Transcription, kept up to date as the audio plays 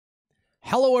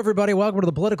Hello, everybody. Welcome to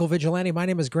the Political Vigilante. My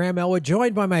name is Graham Elwood,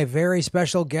 joined by my very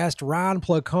special guest, Ron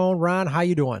Placone. Ron, how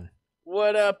you doing?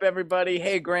 What up, everybody?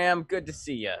 Hey, Graham. Good to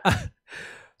see you.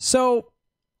 So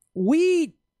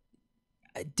we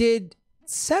did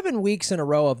 7 weeks in a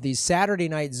row of these Saturday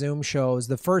night Zoom shows,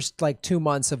 the first 2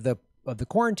 months of the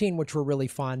quarantine, which were really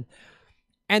fun.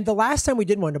 And the last time we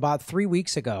did one about 3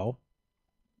 weeks ago,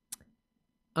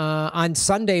 on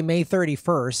Sunday, May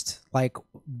 31st,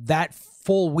 that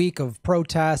full week of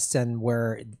protests and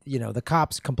where, the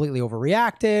cops completely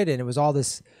overreacted. And it was all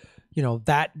this,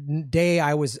 that day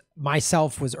I was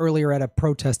earlier at a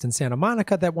protest in Santa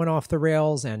Monica that went off the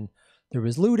rails and there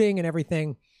was looting and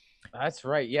everything. That's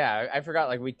right. Yeah. I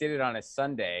forgot, we did it on a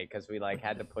Sunday because we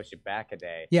had to push it back a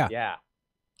day. Yeah. Yeah.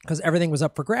 Because everything was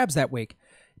up for grabs that week.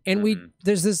 And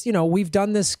there's this, we've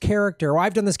done this character, or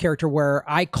I've done this character where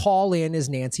I call in as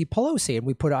Nancy Pelosi,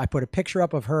 and I put a picture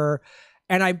up of her,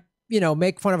 and I,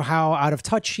 make fun of how out of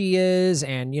touch she is,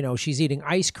 and, she's eating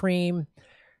ice cream,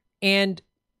 and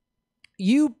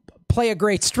you play a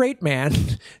great straight man.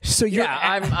 So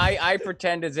I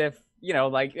pretend as if,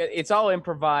 it's all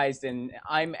improvised, and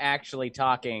I'm actually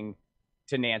talking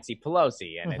to Nancy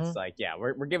Pelosi, and it's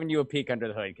we're giving you a peek under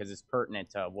the hood because it's pertinent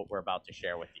to what we're about to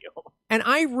share with you. And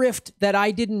I riffed that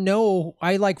I didn't know.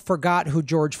 I forgot who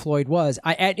George Floyd was.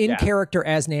 In character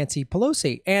as Nancy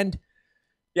Pelosi, and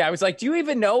I was like, "Do you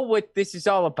even know what this is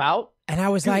all about?" And I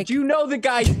was like, "Do you know the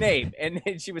guy's name?" And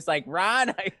then she was like,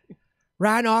 "Ron,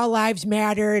 Ron, all lives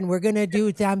matter, and we're gonna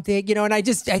do something, And I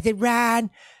said, "Ron,"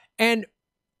 and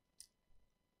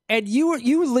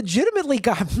you legitimately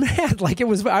got mad. It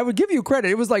was, I would give you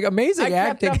credit. It was amazing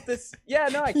acting. I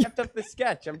kept up the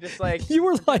sketch. I'm just like, you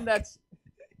were like,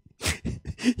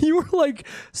 you were like,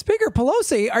 Speaker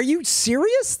Pelosi, are you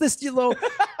serious? This,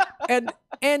 and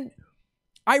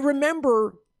I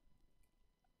remember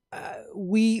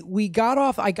we got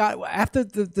off. After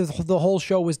the whole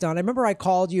show was done. I remember I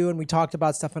called you and we talked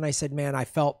about stuff, and I said, man, I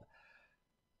felt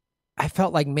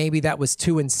like maybe that was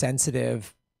too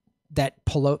insensitive, that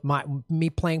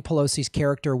me playing Pelosi's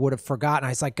character would have forgotten. I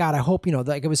was like, God, I hope,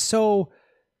 it was so,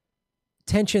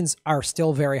 tensions are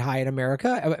still very high in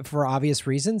America for obvious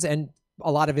reasons. And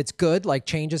a lot of it's good,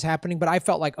 change is happening. But I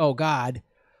felt like, oh God,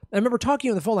 I remember talking to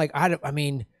you on the phone, I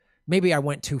mean, maybe I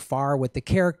went too far with the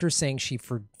character saying she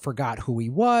forgot who he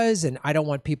was. And I don't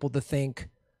want people to think,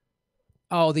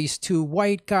 oh, these two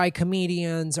white guy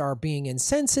comedians are being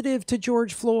insensitive to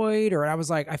George Floyd. Or I was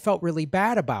like, I felt really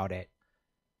bad about it,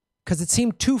 because it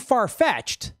seemed too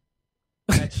far-fetched.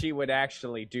 That she would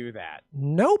actually do that.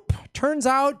 Nope. Turns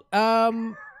out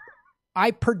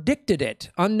I predicted it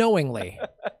unknowingly.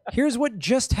 Here's what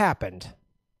just happened.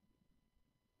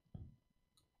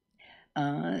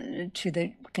 To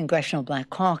the Congressional Black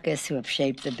Caucus who have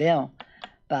shaped the bill,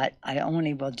 but I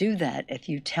only will do that if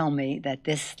you tell me that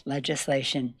this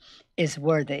legislation is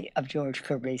worthy of George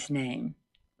Kirby's name.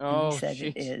 Oh, and he said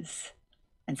it is.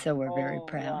 And so we're very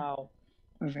proud. Wow.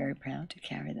 We're very proud to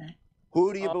carry that.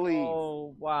 Who do you believe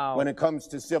when it comes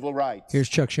to civil rights? Here's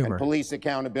Chuck Schumer. And police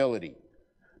accountability?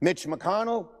 Mitch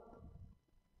McConnell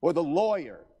or the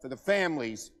lawyer for the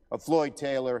families of Floyd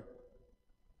Taylor,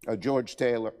 George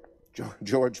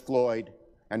Floyd,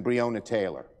 and Breonna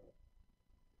Taylor?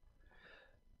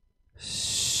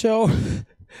 So,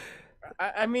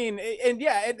 I mean, and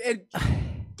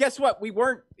guess what? We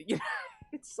weren't,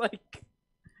 it's like,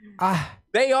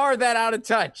 they are that out of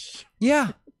touch.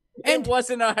 Yeah. It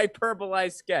wasn't a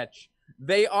hyperbolized sketch.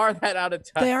 They are that out of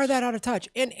touch. They are that out of touch.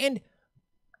 And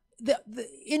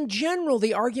in general,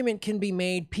 the argument can be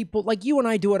made. People like you and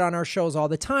I do it on our shows all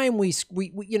the time.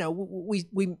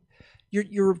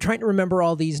 You're trying to remember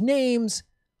all these names,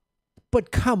 but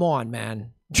come on,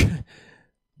 man.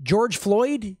 George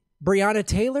Floyd, Breonna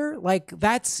Taylor,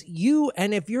 that's you.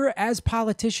 And if you're, as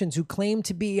politicians who claim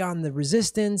to be on the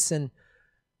resistance, and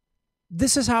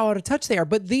this is how out of touch they are.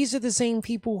 But these are the same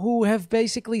people who have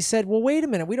basically said, well, wait a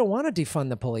minute, we don't want to defund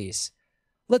the police.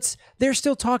 They're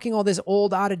still talking all this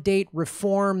old, out of date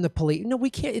reform the police. No, we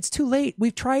can't. It's too late.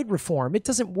 We've tried reform. It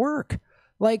doesn't work.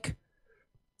 You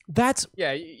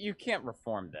can't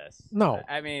reform this. No.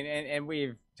 I mean, and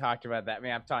we've talked about that. I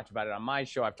mean, I've talked about it on my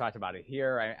show. I've talked about it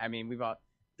here. I mean,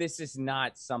 this is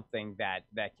not something that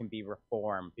can be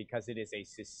reformed, because it is a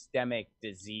systemic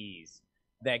disease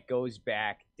that goes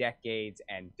back decades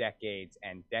and decades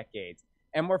and decades.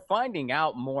 And we're finding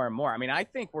out more and more. I mean, I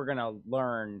think we're going to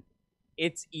learn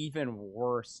it's even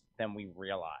worse than we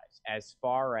realize as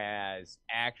far as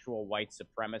actual white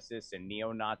supremacists and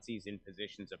neo-Nazis in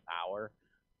positions of power.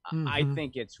 Mm-hmm. I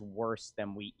think it's worse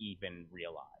than we even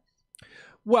realize.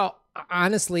 Well,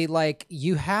 honestly,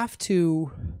 you have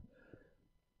to...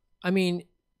 I mean,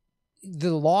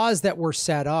 the laws that were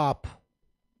set up,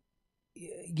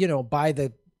 by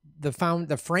the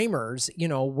framers,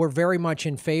 were very much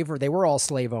in favor. They were all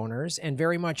slave owners and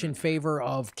very much in favor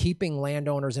of keeping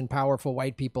landowners and powerful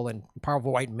white people and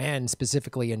powerful white men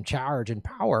specifically in charge and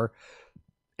power.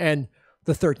 And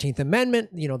the 13th Amendment,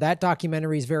 that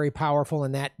documentary is very powerful,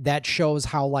 and that shows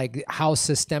how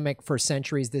systemic for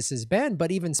centuries this has been.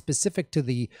 But even specific to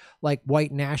the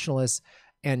white nationalists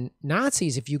and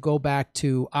Nazis, if you go back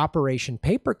to Operation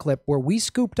Paperclip, where we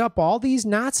scooped up all these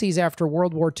Nazis after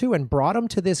World War II and brought them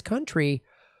to this country.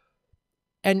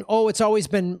 And, it's always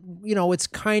been, it's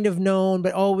kind of known,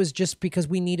 but, it was just because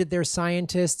we needed their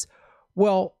scientists.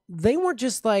 Well, they weren't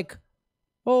just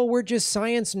we're just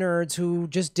science nerds who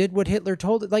just did what Hitler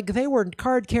told. They were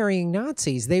card-carrying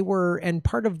Nazis. They were, and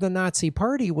part of the Nazi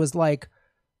party was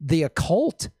the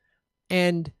occult.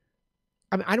 And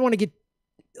I mean, I don't want to get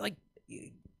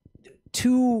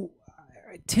too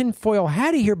tinfoil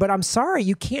hatty here, but I'm sorry,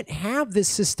 you can't have this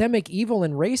systemic evil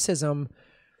and racism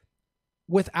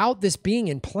without this being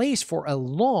in place for a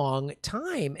long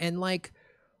time. And look,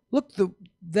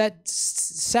 that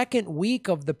second week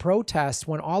of the protest,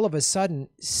 when all of a sudden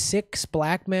 6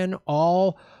 black men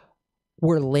all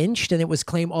were lynched and it was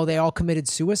claimed, they all committed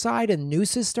suicide, and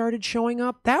nooses started showing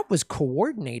up, that was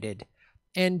coordinated.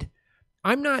 And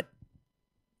I'm not,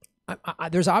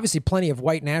 there's obviously plenty of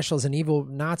white nationalists and evil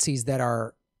Nazis that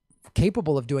are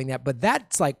capable of doing that, but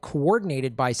that's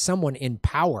coordinated by someone in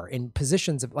power, in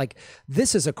positions of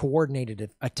this is a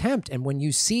coordinated attempt. And when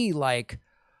you see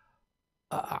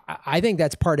I think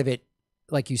that's part of it,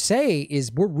 like you say,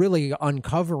 is we're really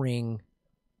uncovering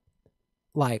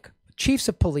chiefs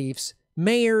of police,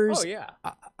 mayors. Oh yeah.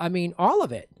 I mean, all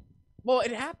of it. Well,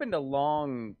 it happened a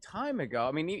long time ago.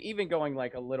 I mean, even going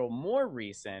a little more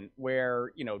recent, where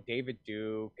David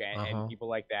Duke and people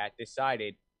like that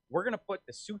decided we're gonna put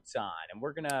the suits on, and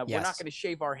we're not gonna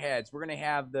shave our heads. We're gonna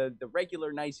have the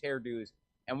regular nice hairdos,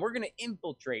 and we're gonna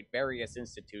infiltrate various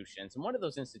institutions. And one of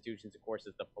those institutions, of course,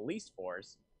 is the police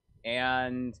force,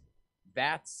 and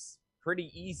that's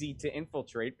pretty easy to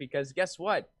infiltrate because guess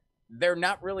what? They're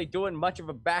not really doing much of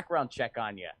a background check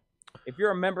on you. If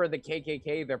you're a member of the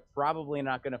KKK, they're probably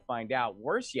not going to find out.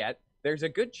 Worse yet, there's a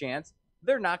good chance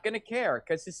they're not going to care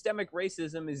because systemic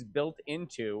racism is built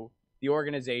into the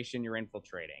organization you're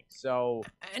infiltrating. So,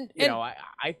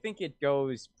 I think it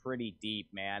goes pretty deep,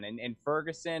 man. And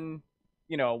Ferguson,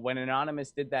 when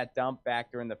Anonymous did that dump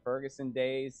back during the Ferguson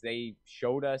days, they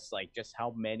showed us just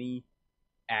how many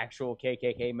actual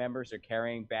KKK members are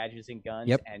carrying badges and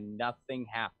guns, and nothing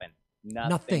happened.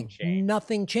 Nothing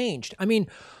changed. I mean,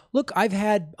 look, I've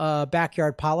had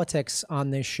Backyard Politics on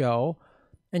this show,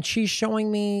 and she's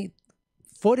showing me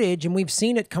footage, and we've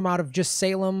seen it come out of just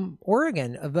Salem,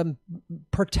 Oregon, of them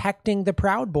protecting the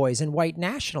Proud Boys and white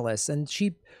nationalists. And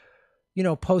she,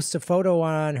 posts a photo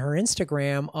on her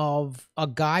Instagram of a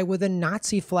guy with a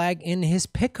Nazi flag in his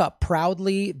pickup,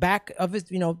 proudly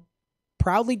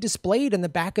displayed in the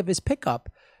back of his pickup.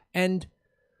 And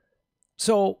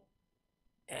so,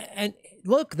 and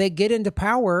look, they get into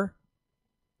power,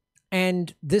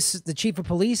 and the chief of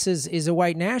police is a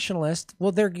white nationalist.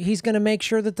 Well, he's going to make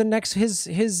sure that the next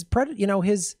the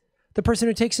person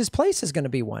who takes his place is going to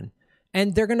be one,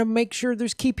 and they're going to make sure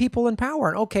there's key people in power.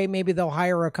 And okay, maybe they'll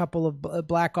hire a couple of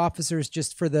black officers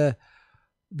just for the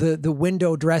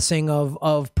window dressing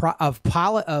of progress,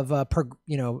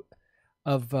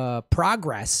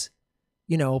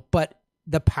 but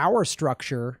the power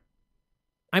structure.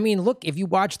 I mean, look, if you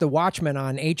watch The Watchmen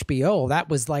on HBO, that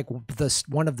was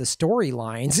one of the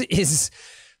storylines is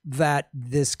that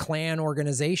this Klan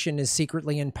organization is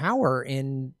secretly in power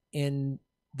in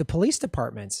the police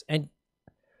departments. And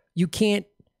you can't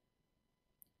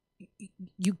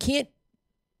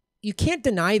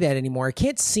deny that anymore. It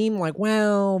can't seem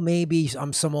well, maybe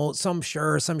some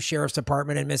sheriff's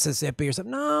department in Mississippi or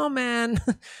something. No, man.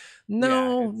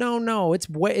 No.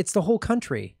 It's the whole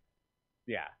country.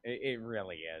 Yeah, it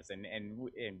really is, and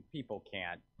people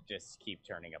can't just keep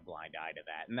turning a blind eye to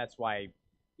that, and that's why,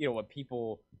 when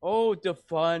people,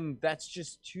 defund,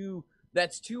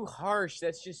 that's too harsh,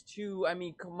 that's just too, I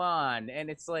mean, come on, and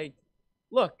it's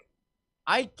look,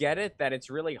 I get it that it's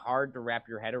really hard to wrap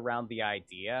your head around the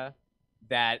idea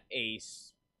that a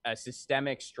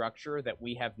systemic structure that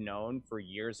we have known for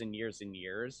years and years and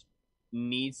years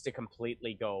needs to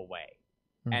completely go away,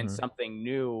 and something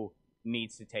new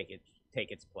needs to take its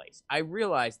place. I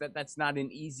realize that that's not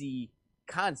an easy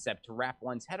concept to wrap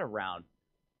one's head around,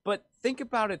 but think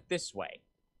about it this way.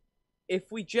 If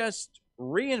we just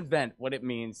reinvent what it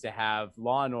means to have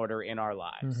law and order in our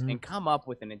lives and come up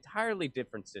with an entirely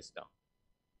different system,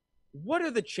 what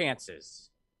are the chances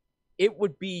it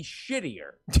would be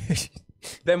shittier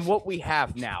than what we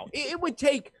have now? It would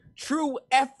take true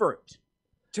effort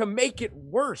to make it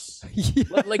worse.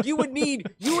 Yeah. Like you would need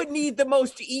the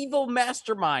most evil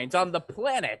masterminds on the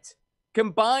planet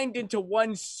combined into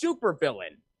one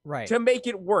supervillain Right. to make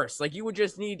it worse. Like you would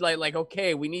just need like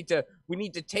okay, we need to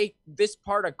take this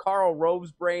part of Karl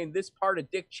Rove's brain, this part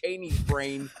of Dick Cheney's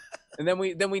brain, and then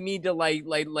we need to like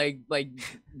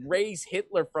raise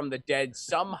Hitler from the dead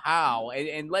somehow,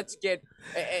 and let's get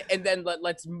and then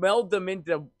let's meld them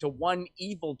into one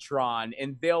Eviltron,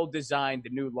 and they'll design the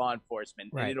new law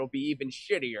enforcement, Right. and it'll be even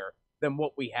shittier than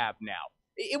what we have now.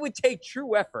 It would take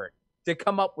true effort to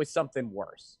come up with something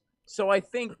worse. So I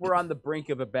think we're on the brink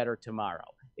of a better tomorrow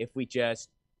if we just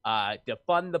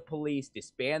defund the police,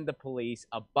 disband the police,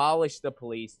 abolish the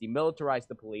police, demilitarize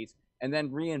the police, and then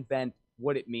reinvent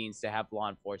what it means to have law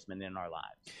enforcement in our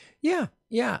lives. Yeah.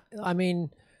 Yeah. I mean,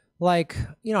 like,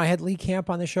 you know, I had Lee Camp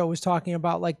on the show was talking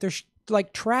about like there's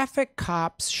like traffic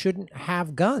cops shouldn't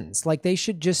have guns. Like they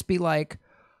should just be like,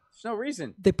 There's no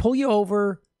reason. they pull you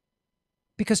over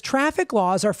because traffic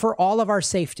laws are for all of our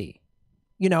safety,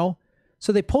 you know?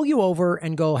 So they pull you over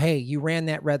and go, hey, you ran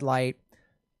that red light.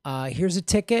 Here's a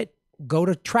ticket. Go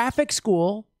to traffic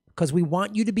school because we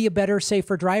want you to be a better,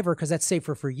 safer driver because that's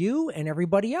safer for you and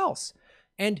everybody else.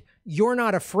 And you're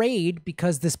not afraid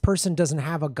because this person doesn't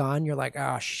have a gun. You're like,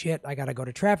 oh, shit, I got to go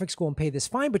to traffic school and pay this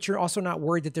fine. But you're also not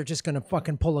worried that they're just going to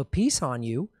fucking pull a piece on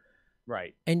you.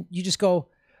 Right. And you just go,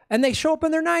 and they show up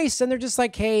and they're nice. And they're just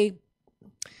like, hey,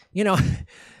 you know,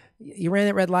 you ran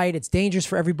that red light. It's dangerous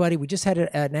for everybody. We just had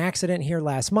an accident here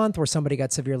last month where somebody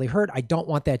got severely hurt. I don't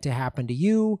want that to happen to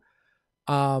you.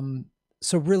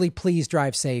 So really, please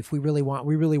drive safe. We really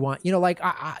want, you know, like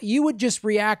you would just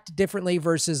react differently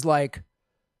versus like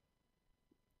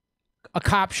a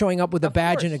cop showing up with a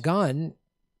badge and a gun.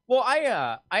 Well,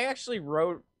 I actually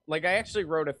wrote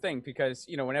a thing because,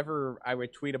 you know, whenever I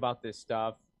would tweet about this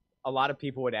stuff, a lot of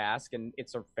people would ask, and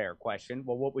it's a fair question,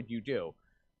 well, what would you do?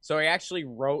 So I actually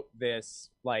wrote this,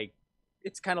 like,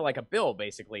 it's kind of like a bill,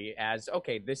 basically, as,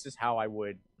 okay, this is how I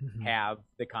would have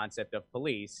the concept of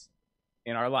police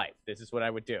in our life. This is what I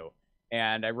would do.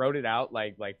 And I wrote it out,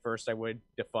 like first I would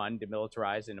defund,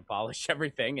 demilitarize, and abolish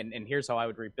everything, and here's how I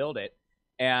would rebuild it.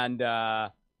 And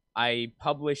I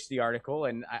published the article,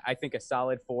 and I think a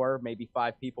solid 4, maybe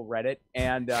 5 people read it.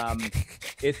 And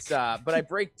but I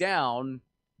break down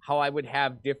how I would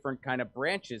have different kind of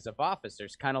branches of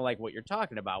officers, kind of like what you're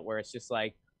talking about, where it's just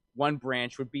like one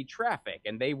branch would be traffic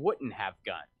and they wouldn't have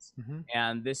guns.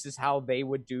 And this is how they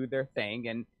would do their thing.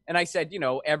 And I said, you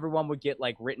know, everyone would get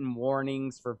like written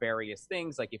warnings for various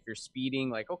things. Like if you're speeding,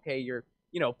 like, okay, you're,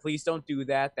 you know, please don't do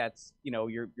that. That's, you know,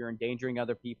 you're endangering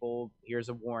other people. Here's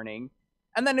a warning.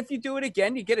 And then if you do it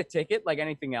again, you get a ticket like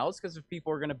anything else, because if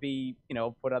people are going to be, you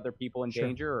know, put other people in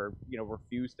danger or, you know,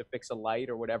 refuse to fix a light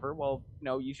or whatever, well, you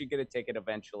know, you should get a ticket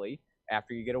eventually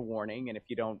after you get a warning. And if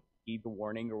you don't heed the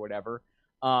warning or whatever.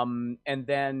 And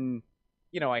then,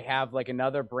 you know, I have like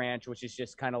another branch, which is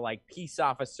just kind of like peace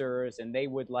officers, and they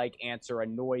would like answer a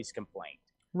noise complaint.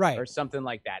 Right. Or something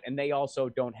like that. And they also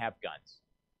don't have guns.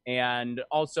 And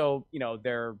also, you know,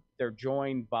 they're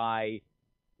joined by,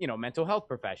 you know, mental health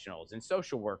professionals and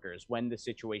social workers when the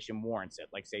situation warrants it.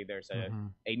 Like, say there's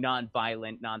a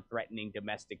non-violent, non-threatening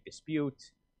domestic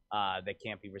dispute that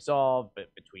can't be resolved but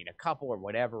between a couple or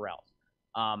whatever else.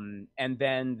 And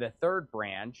then the third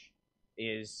branch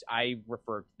is, I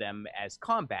refer to them as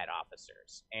combat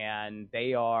officers. And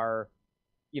they are,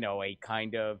 you know, a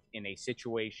kind of in a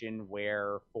situation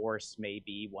where force may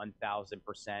be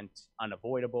 1,000%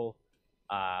 unavoidable.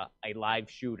 A live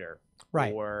shooter,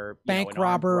 right, or bank know,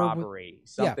 robbery,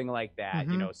 something like that.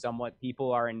 You know, somewhat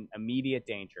people are in immediate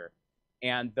danger,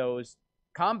 and those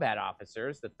combat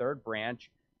officers, the third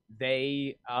branch,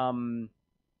 they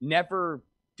never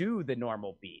do the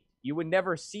normal beat. You would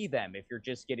never see them if you're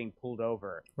just getting pulled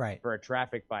over for a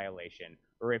traffic violation,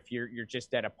 or if you're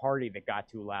just at a party that got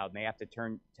too loud and they have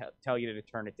to tell you to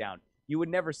turn it down. You would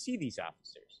never see these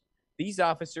officers. These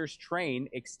officers train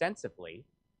extensively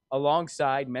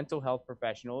alongside mental health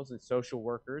professionals and social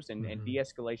workers and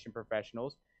de-escalation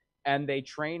professionals. And they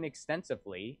train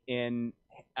extensively in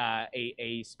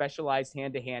a specialized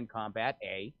hand-to-hand combat,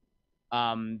 they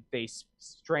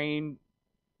train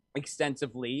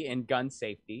extensively in gun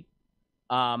safety.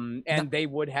 And they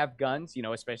would have guns, you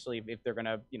know, especially if they're going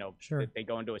to, you know, if they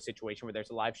go into a situation where there's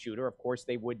a live shooter, of course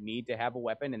they would need to have a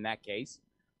weapon in that case,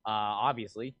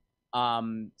 obviously.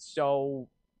 So,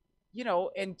 you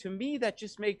know, and to me, that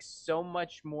just makes so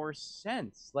much more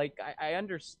sense. Like, I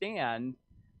understand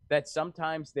that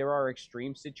sometimes there are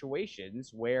extreme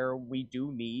situations where we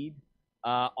do need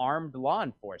armed law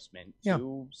enforcement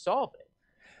to solve it.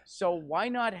 So why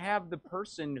not have the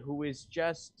person who is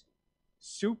just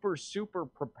super, super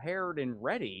prepared and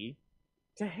ready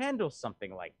to handle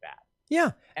something like that?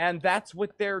 Yeah. And that's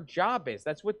what their job is.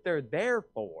 That's what they're there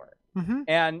for. Mm-hmm.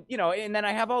 And, you know, and then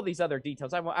I have all these other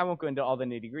details. I won't go into all the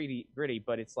nitty gritty,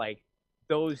 but it's like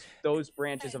those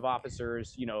branches of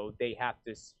officers, you know, they have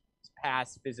to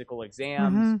pass physical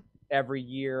exams every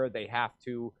year. They have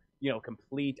to, you know,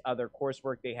 complete other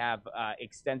coursework. They have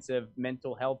extensive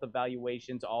mental health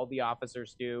evaluations. All the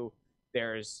officers do.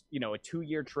 There's, you know, a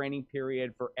 2-year training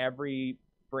period for every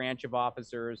branch of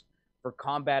officers. For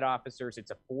combat officers,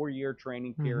 it's a 4-year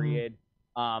training period.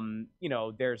 You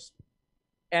know,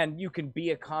 and you can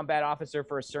be a combat officer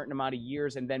for a certain amount of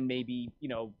years and then maybe, you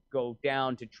know, go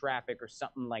down to traffic or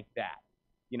something like that.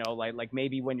 You know, like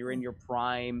maybe when you're in your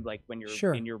prime, like when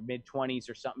you're in your mid-20s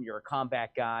or something, you're a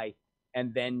combat guy,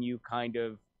 and then you kind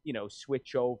of, you know,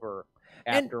 switch over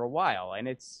after a while. And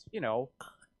it's, you know,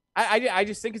 I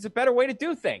just think it's a better way to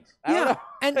do things. I don't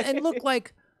know. and look,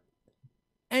 like,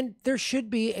 and there should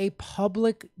be a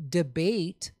public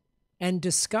debate and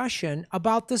discussion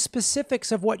about the specifics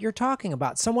of what you're talking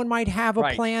about. Someone might have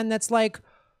a plan that's like,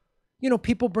 you know,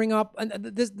 people bring up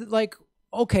this, like,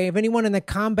 okay, if anyone in the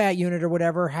combat unit or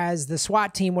whatever has the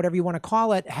SWAT team, whatever you want to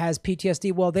call it, has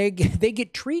PTSD, well, they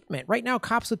get treatment. Right now,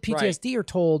 cops with PTSD are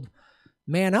told,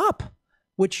 man up,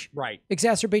 which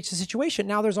exacerbates the situation.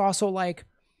 Now there's also like,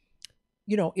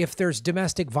 you know, if there's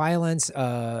domestic violence,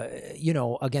 you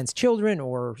know, against children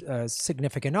or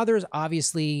significant others,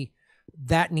 obviously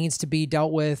that needs to be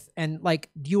dealt with. And like,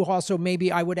 you also,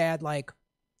 maybe I would add like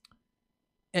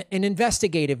an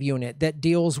investigative unit that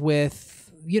deals with,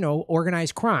 you know,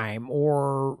 organized crime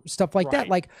or stuff like that.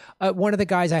 Like one of the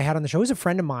guys I had on the show, who's a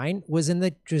friend of mine, was in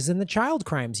the child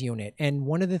crimes unit. And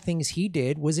one of the things he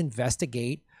did was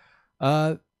investigate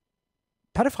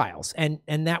pedophiles.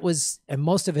 And that was, and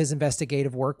most of his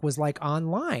investigative work was like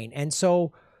online. And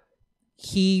so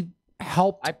he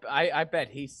helped. I bet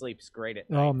he sleeps great at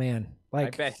night. Oh man.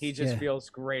 Like, I bet he just feels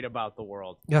great about the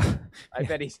world. I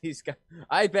bet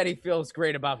I bet he feels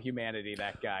great about humanity,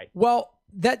 that guy. Well,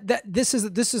 this is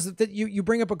that you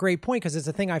bring up a great point, because it's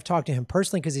a thing I've talked to him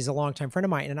personally, because he's a longtime friend of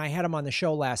mine, and I had him on the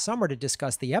show last summer to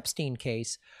discuss the Epstein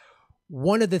case.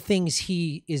 One of the things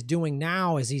he is doing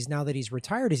now now that he's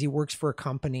retired is he works for a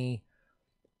company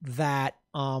that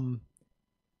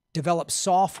develops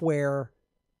software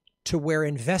to where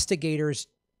investigators,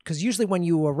 because usually when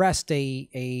you arrest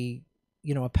a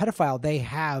pedophile, they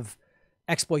have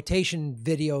exploitation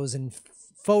videos and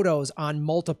photos on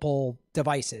multiple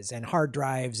devices and hard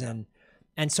drives. And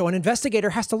so an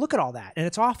investigator has to look at all that, and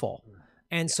it's awful.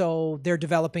 And so they're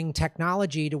developing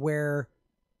technology to where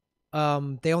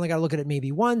they only got to look at it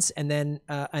maybe once, and then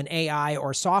an AI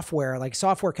or software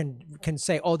can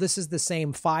say, oh, this is the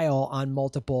same file on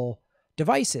multiple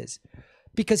devices.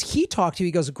 Because he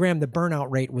goes, Graham, the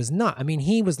burnout rate was not, I mean,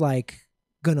 he was like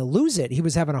gonna lose it. He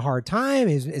was having a hard time.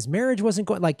 His marriage wasn't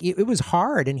going, like it was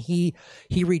hard. And he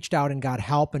reached out and got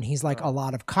help. And he's like, a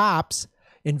lot of cops,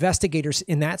 investigators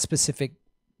in that specific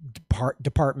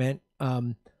department,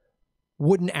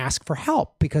 wouldn't ask for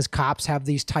help because cops have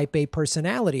these type A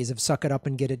personalities of suck it up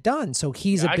and get it done. So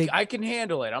he's I can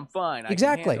handle it. I'm fine.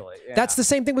 Exactly. That's the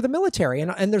same thing with the military.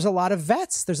 And there's a lot of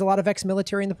vets. There's a lot of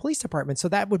ex-military in the police department. So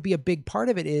that would be a big part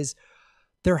of it, is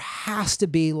there has to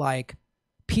be like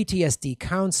PTSD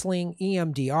counseling,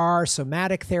 EMDR,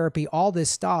 somatic therapy, all this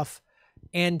stuff.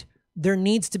 And there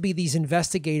needs to be these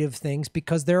investigative things,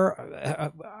 because there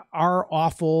are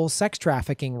awful sex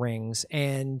trafficking rings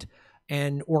and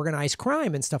organized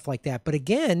crime and stuff like that. But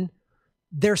again,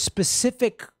 they're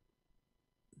specific,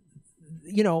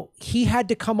 you know, he had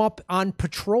to come up on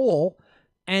patrol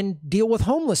and deal with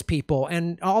homeless people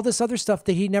and all this other stuff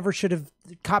that he never should have,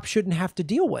 cops shouldn't have to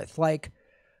deal with. Like,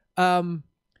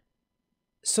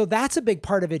 so that's a big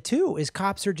part of it too, is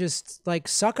cops are just like,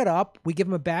 suck it up. We give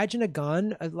them a badge and a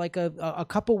gun, like a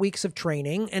couple weeks of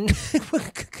training, and,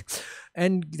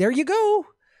 and there you go.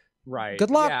 Right. Good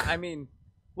luck. Yeah. I mean,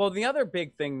 well, the other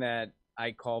big thing that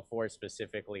I call for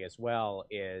specifically as well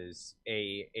is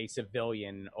a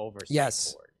civilian oversight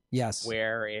board. Yes.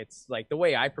 Where it's like the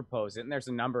way I propose it, and there's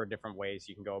a number of different ways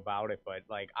you can go about it, but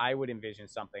like I would envision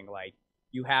something like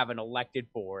you have an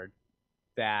elected board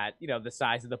that, you know, the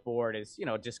size of the board is, you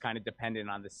know, just kind of dependent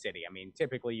on the city. I mean,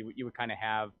 typically you would kind of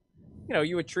have, you know,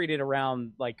 you would treat it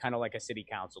around like kind of like a city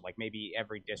council, like maybe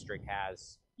every district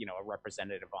has, you know, a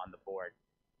representative on the board,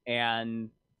 and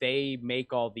they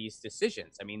make all these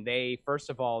decisions. I mean,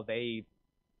 first of all, they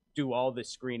do all the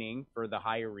screening for the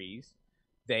hirees.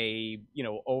 They,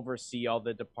 oversee all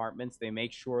the departments. They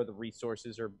make sure the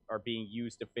resources are being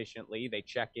used efficiently. They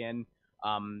check in,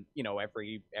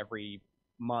 every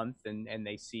month, and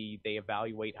they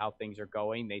evaluate how things are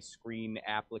going. They screen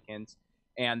applicants,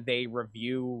 and they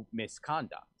review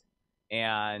misconduct.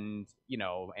 And,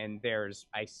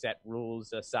 I set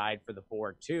rules aside for the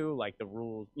board too, like the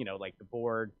rules, like the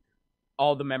board,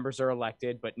 all the members are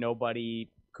elected, but nobody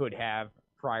could have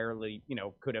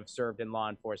could have served in law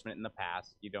enforcement in the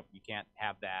past. You can't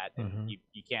have that. And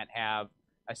you can't have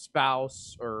a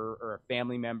spouse or a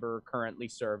family member currently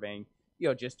serving,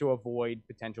 just to avoid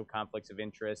potential conflicts of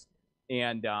interest.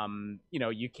 And,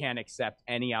 you can't accept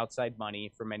any outside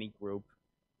money from any group.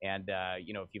 And,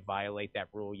 if you violate that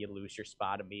rule, you lose your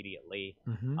spot immediately.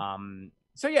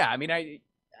 So, yeah, I mean,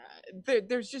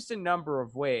 there's just a number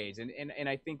of ways. And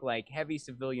I think like heavy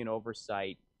civilian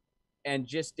oversight and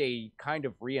just a kind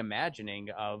of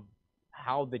reimagining of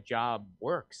how the job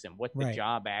works and what the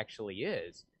job actually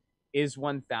is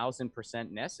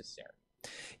 1000% necessary.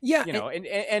 Yeah.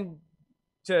 And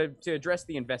to address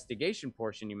the investigation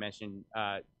portion you mentioned,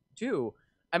 too,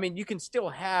 I mean, you can still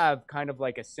have kind of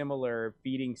like a similar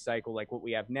feeding cycle like what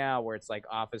we have now, where it's like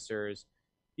officers,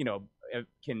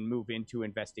 can move into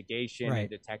investigation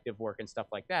and detective work and stuff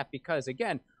like that. Because,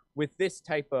 again, with this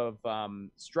type of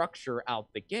structure out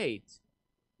the gate,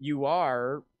 you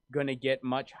are going to get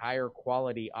much higher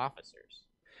quality officers.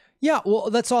 Yeah, well,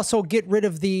 let's also get rid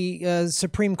of the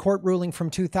Supreme Court ruling from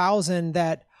 2000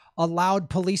 that allowed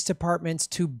police departments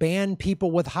to ban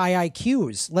people with high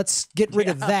IQs. Let's get rid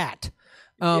of that.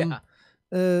 And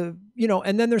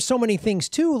then there's so many things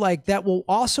too, like that will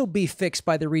also be fixed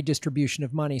by the redistribution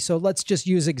of money. So let's just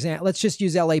use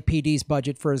LAPD's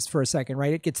budget for a second,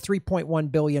 right? It gets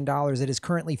 $3.1 billion. It is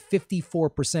currently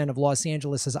 54% of Los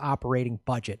Angeles's operating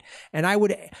budget. And I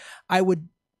would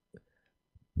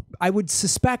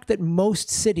suspect that most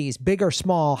cities, big or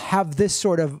small, have this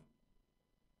sort of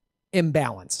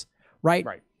imbalance, right?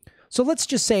 Right. So let's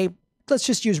just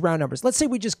use round numbers. Let's say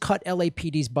we just cut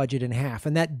LAPD's budget in half,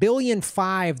 and that $1.5 billion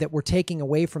that we're taking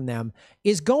away from them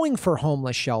is going for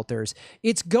homeless shelters.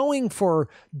 It's going for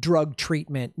drug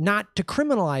treatment, not to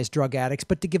criminalize drug addicts,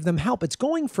 but to give them help. It's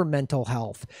going for mental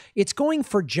health. It's going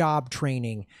for job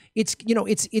training.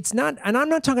 It's not, and I'm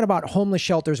not talking about homeless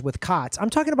shelters with cots. I'm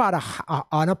talking about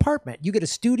an apartment. You get a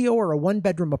studio or a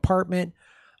 1-bedroom apartment,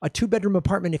 a 2-bedroom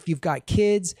apartment. If you've got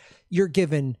kids, you're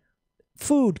given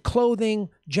food, clothing,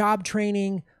 job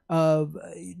training,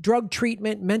 drug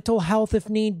treatment, mental health if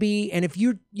need be. And if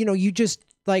you just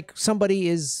like somebody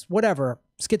is whatever,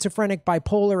 schizophrenic,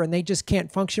 bipolar, and they just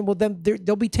can't function, well, then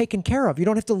they'll be taken care of. You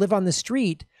don't have to live on the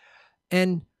street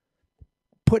and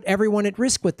put everyone at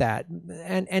risk with that.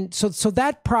 And so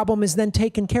that problem is then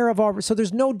taken care of. So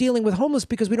there's no dealing with homeless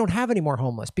because we don't have any more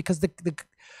homeless, because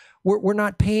we're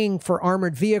not paying for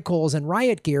armored vehicles and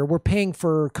riot gear. We're paying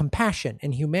for compassion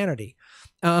and humanity.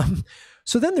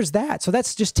 So then there's that. So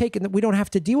that's just taken that we don't have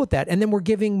to deal with that. And then we're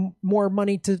giving more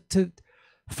money to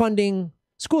funding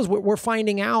schools. We're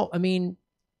finding out, I mean,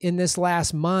 in this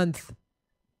last month,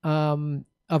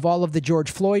 of all of the George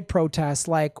Floyd protests,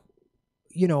 like,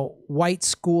 white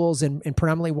schools and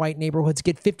predominantly white neighborhoods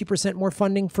get 50% more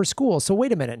funding for schools. So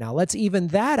wait a minute now, let's even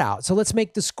that out. So let's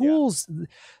make the schools,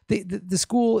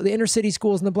 the inner city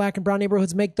schools in the black and brown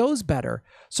neighborhoods, make those better.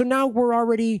 So now we're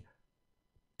already,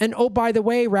 and oh, by the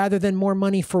way, rather than more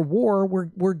money for war,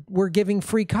 we're giving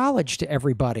free college to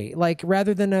everybody. Like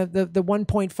rather than the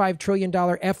 $1.5 trillion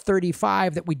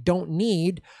F-35 that we don't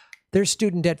need, there's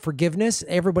student debt forgiveness.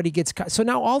 Everybody gets cut. So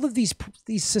now all of these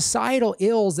societal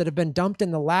ills that have been dumped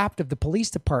in the lap of the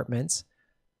police departments,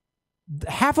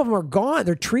 half of them are gone.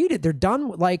 They're treated. They're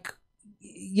done. Like,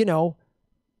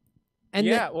 And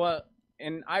well,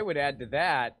 and I would add to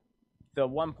that the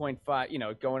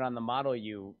 1.5. Going on the model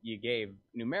you gave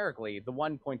numerically, the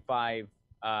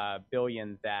 1.5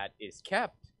 billion that is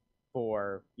kept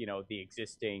for the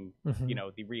existing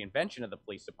the reinvention of the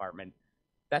police department.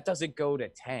 That doesn't go to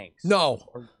tanks,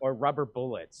 or rubber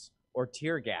bullets or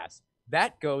tear gas.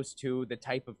 That goes to the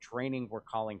type of training we're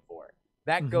calling for.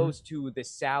 That goes to the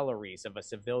salaries of a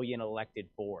civilian elected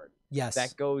board. Yes.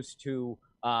 That goes to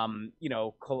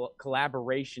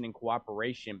collaboration and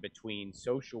cooperation between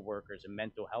social workers and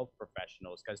mental health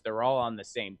professionals, because they're all on the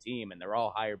same team and they're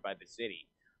all hired by the city.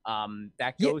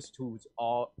 That goes towards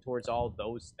all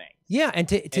those things. Yeah, and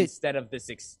to instead of this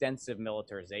extensive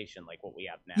militarization like what we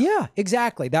have now. Yeah,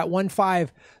 exactly. That 1.5,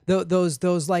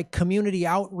 those like community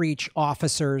outreach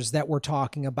officers that we're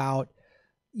talking about,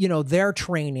 their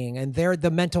training and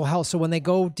the mental health. So when they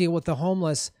go deal with the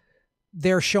homeless,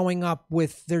 they're showing up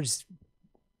with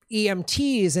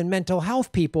EMTs and mental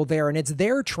health people there, and it's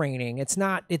their training. It's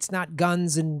not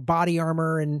guns and body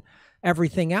armor and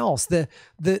everything else.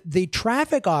 The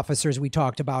traffic officers we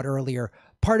talked about earlier,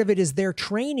 part of it is their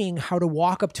training how to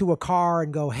walk up to a car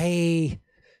and go, hey,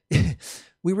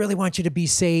 we really want you to be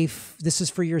safe. This is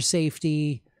for your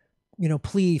safety,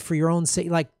 please, for your own safety.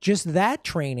 Like just that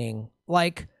training,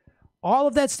 like all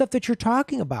of that stuff that you're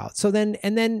talking about. So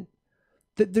then,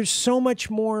 there's so much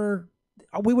more.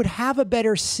 We would have a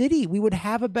better city. We would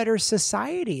have a better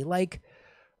society. Like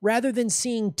rather than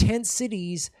seeing tent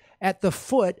cities at the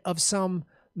foot of some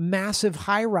massive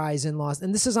high rise in Los,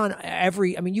 and this is on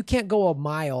you can't go a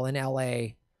mile in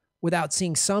LA without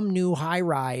seeing some new high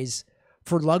rise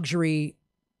for luxury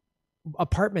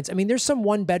apartments. I mean, there's some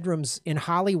 1-bedrooms in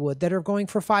Hollywood that are going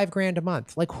for $5,000 a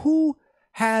month. Like who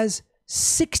has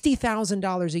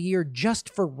 $60,000 a year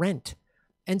just for rent?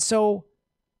 And so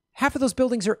half of those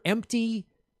buildings are empty.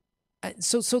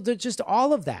 So they're just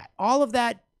all of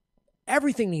that,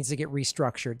 everything needs to get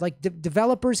restructured. Like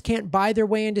developers can't buy their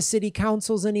way into city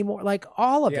councils anymore. Like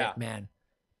all of it, man.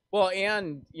 Well,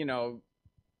 and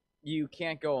you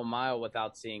can't go a mile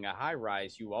without seeing a high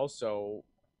rise. You also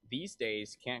these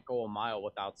days can't go a mile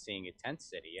without seeing a tent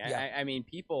city. Yeah. I mean,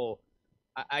 people.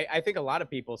 I think a lot of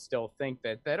people still think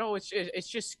that it's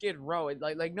just Skid Row.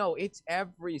 Like no, it's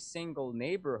every single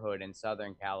neighborhood in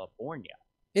Southern California.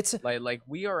 It's like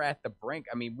we are at the brink.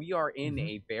 I mean, we are in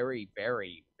a very,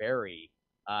 very, very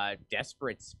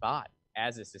desperate spot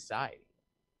as a society.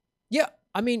 Yeah,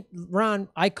 I mean, Ron,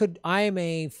 I am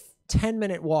a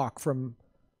 10-minute walk from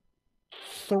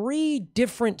 3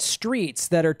 different streets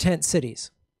that are tent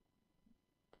cities.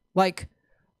 Like,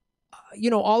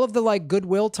 all of the like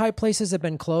Goodwill type places have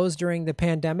been closed during the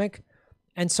pandemic.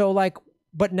 And so like,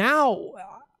 but now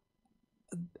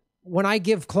when I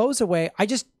give clothes away, I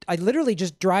literally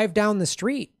just drive down the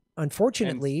street,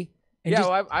 unfortunately.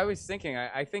 I was thinking,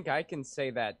 I think I can say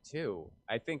that too.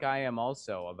 I think I am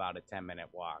also about a 10-minute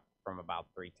walk from about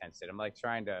 3 tent cities. I'm like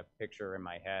trying to picture in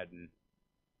my head. And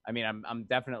I mean, I'm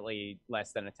definitely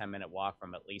less than a 10-minute walk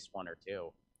from at least 1 or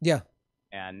 2. Yeah.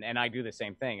 And I do the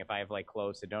same thing. If I have like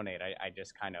clothes to donate, I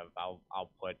just kind of,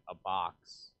 I'll put a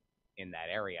box in that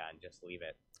area and just leave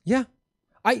it. Yeah.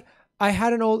 I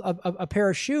had a pair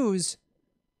of shoes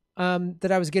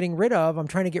that I was getting rid of. I'm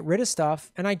trying to get rid of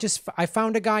stuff. And I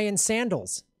found a guy in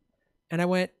sandals and I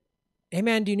went, hey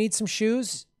man, do you need some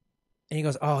shoes? And he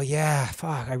goes, oh yeah,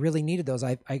 fuck, I really needed those.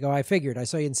 I go, I figured. I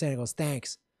saw you in sandals.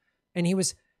 Thanks. And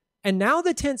now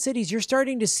the tent cities, you're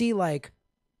starting to see like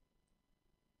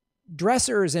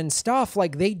dressers and stuff,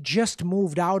 like they just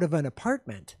moved out of an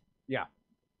apartment. Yeah.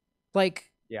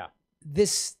 Like, yeah.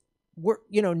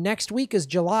 Next week is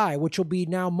July, which will be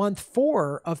now month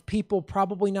 4 of people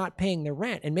probably not paying their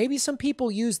rent. And maybe some people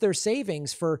use their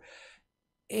savings for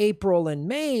April and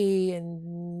May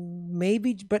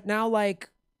but now like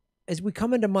as we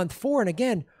come into month 4, and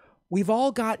again, we've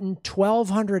all gotten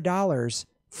 $1,200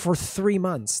 for 3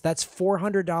 months. That's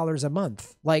 $400 a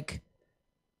month. Like,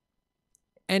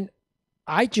 and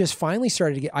I just finally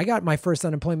I got my first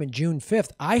unemployment June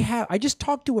 5th. I just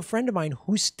talked to a friend of mine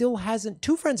who still hasn't,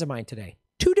 2 friends of mine today,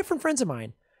 2 different friends of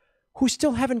mine who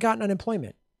still haven't gotten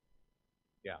unemployment.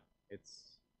 Yeah.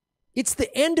 It's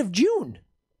the end of June.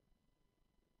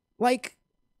 Like,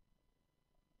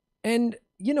 and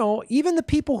even the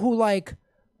people who like,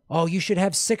 oh, you should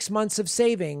have 6 months of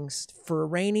savings for a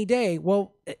rainy day.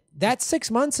 Well, that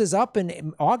 6 months is up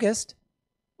in August.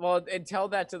 Well, and tell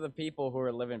that to the people who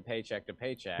are living paycheck to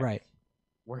paycheck. Right.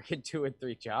 Working 2 and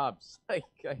 3 jobs. Like,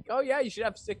 oh yeah, you should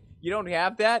have 6. You don't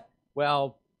have that?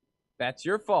 Well, that's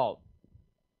your fault.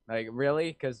 Like,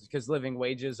 really? Because living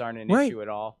wages aren't an issue at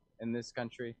all in this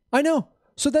country. I know.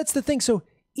 So that's the thing. So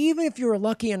even if you're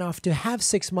lucky enough to have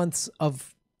 6 months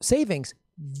of savings,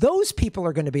 those people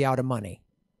are going to be out of money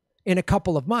in a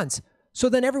couple of months. So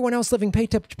then everyone else living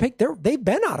paycheck to paycheck, they've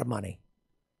been out of money.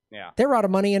 Yeah. They're out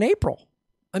of money in April.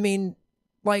 I mean,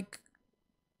 like,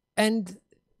 and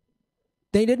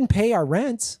they didn't pay our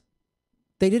rents.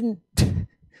 They didn't.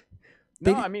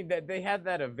 I mean, they had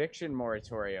that eviction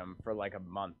moratorium for like a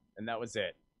month, and that was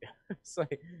it. It's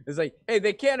like, hey,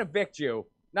 they can't evict you.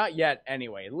 Not yet,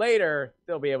 anyway. Later,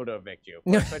 they'll be able to evict you.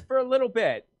 But for a little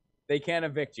bit, they can't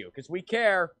evict you because we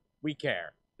care. We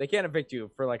care. They can't evict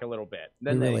you for like a little bit.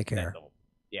 Then we really care.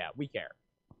 Yeah, we care.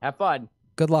 Have fun.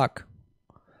 Good luck.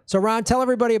 So, Ron, tell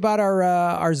everybody about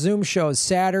our Zoom shows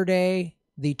Saturday,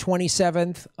 the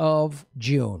 27th of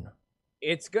June.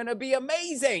 It's going to be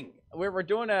amazing. We're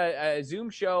doing a Zoom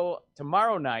show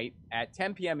tomorrow night at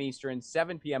 10 p.m. Eastern,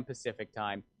 7 p.m. Pacific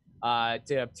time.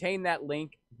 To obtain that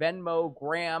link, Venmo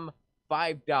Graham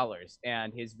 $5.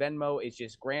 And his Venmo is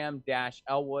just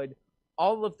Graham-Elwood.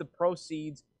 All of the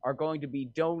proceeds are going to be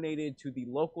donated to the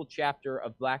local chapter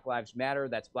of Black Lives Matter.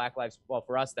 That's well,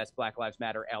 for us, that's Black Lives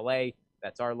Matter LA.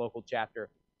 That's our local chapter.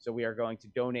 So we are going to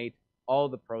donate all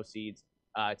the proceeds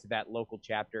to that local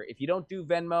chapter. If you don't do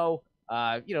Venmo,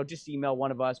 just email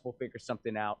one of us. We'll figure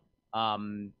something out.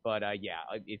 Yeah,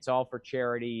 it's all for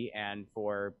charity and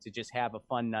to just have a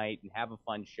fun night and have a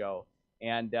fun show.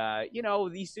 And,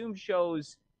 these Zoom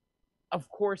shows, of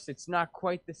course, it's not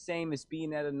quite the same as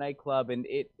being at a nightclub, and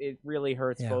it really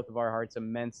hurts both of our hearts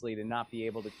immensely to not be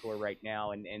able to tour right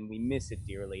now, and we miss it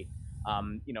dearly.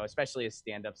 Especially as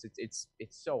stand-ups, it's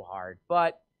so hard,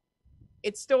 but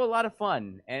it's still a lot of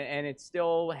fun, and it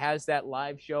still has that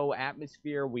live show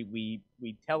atmosphere. We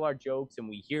tell our jokes, and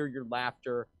we hear your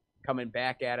laughter coming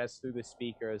back at us through the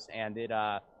speakers, and it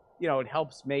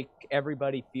helps make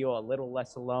everybody feel a little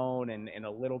less alone and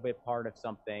a little bit part of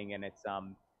something, and it's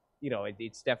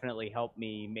definitely helped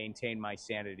me maintain my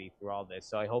sanity through all this.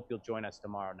 So I hope you'll join us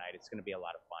tomorrow night. It's going to be a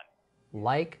lot of fun.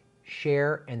 Like,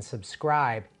 share, and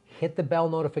subscribe. Hit the bell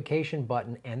notification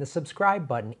button and the subscribe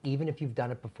button, even if you've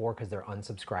done it before, because they're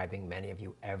unsubscribing, many of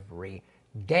you, every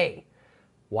day.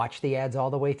 Watch the ads all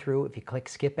the way through. If you click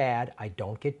skip ad, I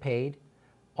don't get paid.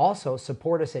 Also,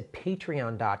 support us at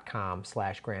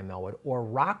patreon.com/GrahamElwood or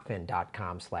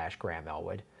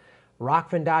rockfin.com/GrahamElwood.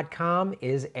 Rockfin.com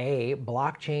is a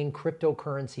blockchain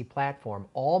cryptocurrency platform.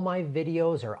 All my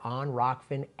videos are on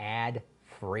Rockfin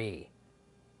ad-free.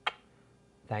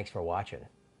 Thanks for watching.